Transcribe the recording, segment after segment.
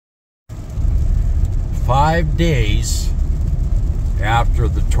5 days after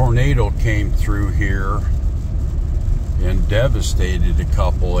the tornado came through here and devastated a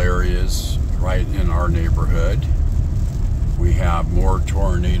couple areas right in our neighborhood. We have more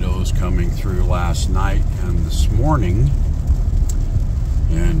tornadoes coming through last night and this morning.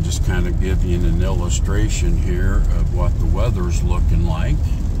 And just kind of give you an illustration here of what the weather's looking like.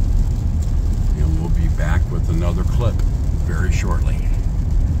 And we'll be back with another clip very shortly.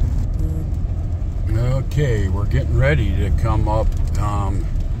 Okay, we're getting ready to come up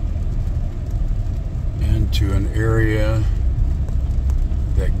into an area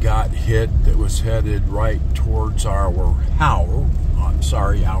that got hit, that was headed right towards our house.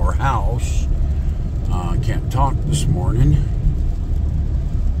 Can't talk this morning.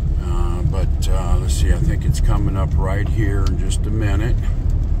 But let's see, I think it's coming up right here in just a minute.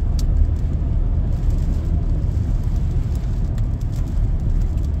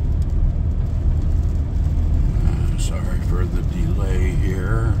 Sorry for the delay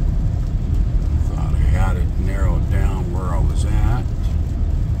here. Thought I had it narrowed down where I was at.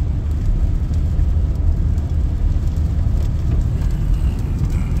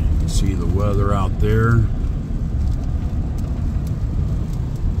 And, you can see the weather out there.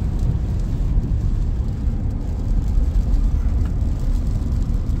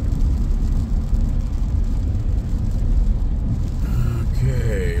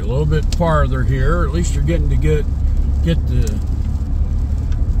 A little bit farther here, at least you're getting to get to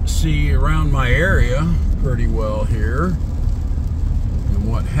see around my area pretty well here.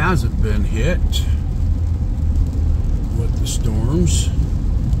 And what hasn't been hit with the storms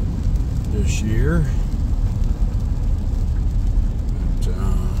this year. But,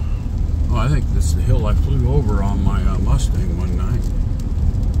 oh, I think this is the hill I flew over on my Mustang one night.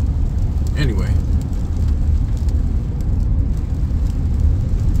 Anyway.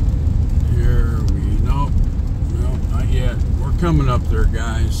 Yeah, we're coming up there,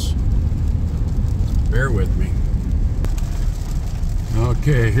 guys. Bear with me.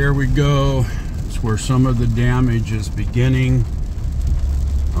 Okay, here we go. It's where some of the damage is beginning.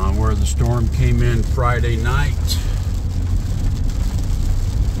 Where the storm came in Friday night.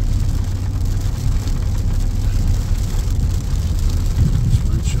 This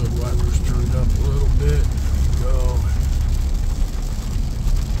windshield wipers turned up a little bit. Go.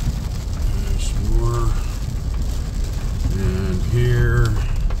 There's more. And here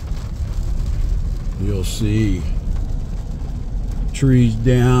you'll see trees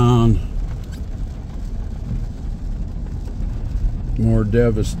down, more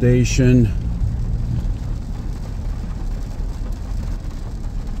devastation.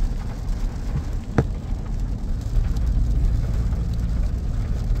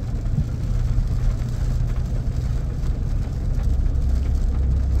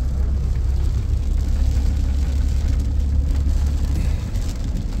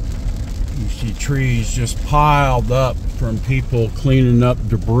 Trees just piled up from people cleaning up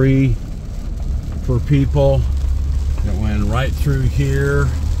debris for people. It went right through here,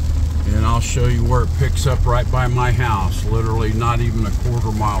 and I'll show you where it picks up right by my house. Literally not even a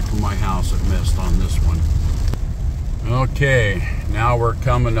quarter mile from my house it missed on this one. Okay, now we're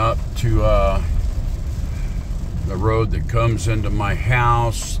coming up to the road that comes into my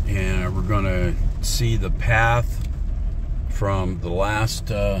house, and we're gonna see the path from the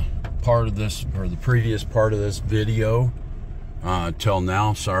last part of this, or the previous part of this video till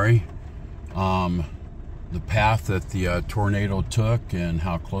now, sorry. The path that the tornado took and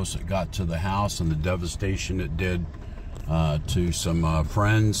how close it got to the house and the devastation it did to some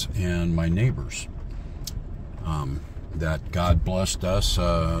friends and my neighbors that God blessed us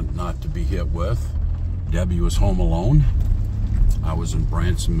not to be hit with. Debbie was home alone. I was in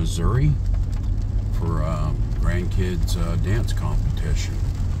Branson, Missouri for grandkids dance competition.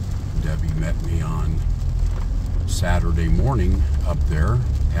 Debbie met me on Saturday morning up there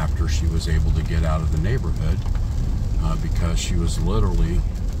after she was able to get out of the neighborhood because she was literally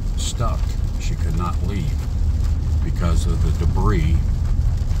stuck. She could not leave because of the debris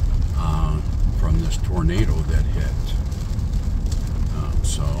from this tornado that hit.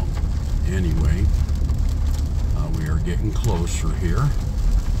 So anyway, we are getting closer here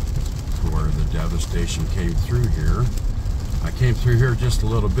to where the devastation came through here. I came through here just a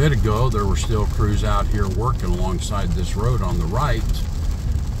little bit ago. There were still crews out here working alongside this road on the right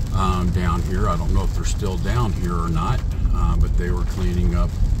down here. I don't know if they're still down here or not, but they were cleaning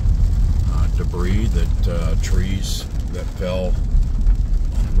up debris, that trees that fell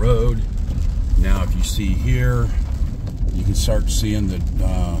on the road. Now if you see here, you can start seeing the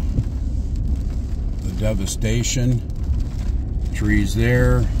devastation. Trees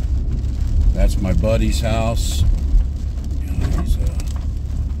there, That's my buddy's house. He's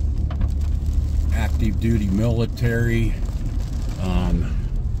active duty military.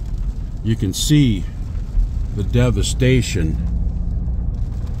 You can see the devastation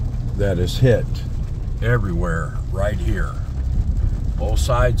that is hit everywhere right here. Both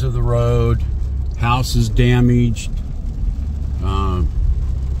sides of the road, house is damaged.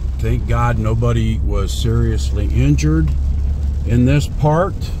 Thank God nobody was seriously injured in this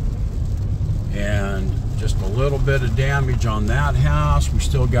part. And just a little bit of damage on that house. We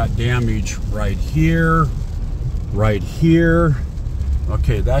still got damage right here, right here.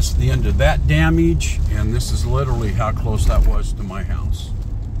 Okay, that's the end of that damage, and this is literally how close that was to my house.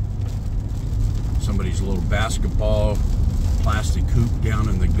 Somebody's little basketball plastic hoop down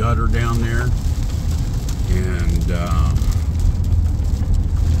in the gutter down there, and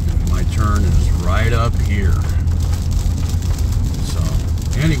my turn is right up here. So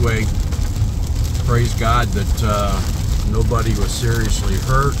anyway, praise God that nobody was seriously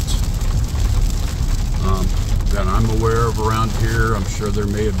hurt that I'm aware of around here. I'm sure there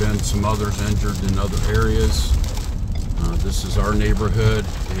may have been some others injured in other areas. This is our neighborhood,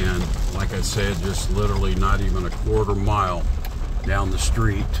 and like I said, just literally not even a quarter mile down the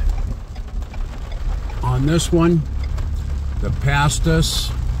street. On this one that passed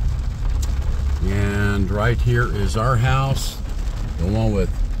us, and right here is our house, the one with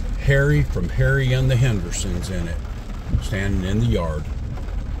Harry from Harry and the Hendersons in it, standing in the yard.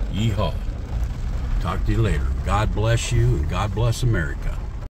 Yeehaw. Talk to you later. God bless you, and God bless America.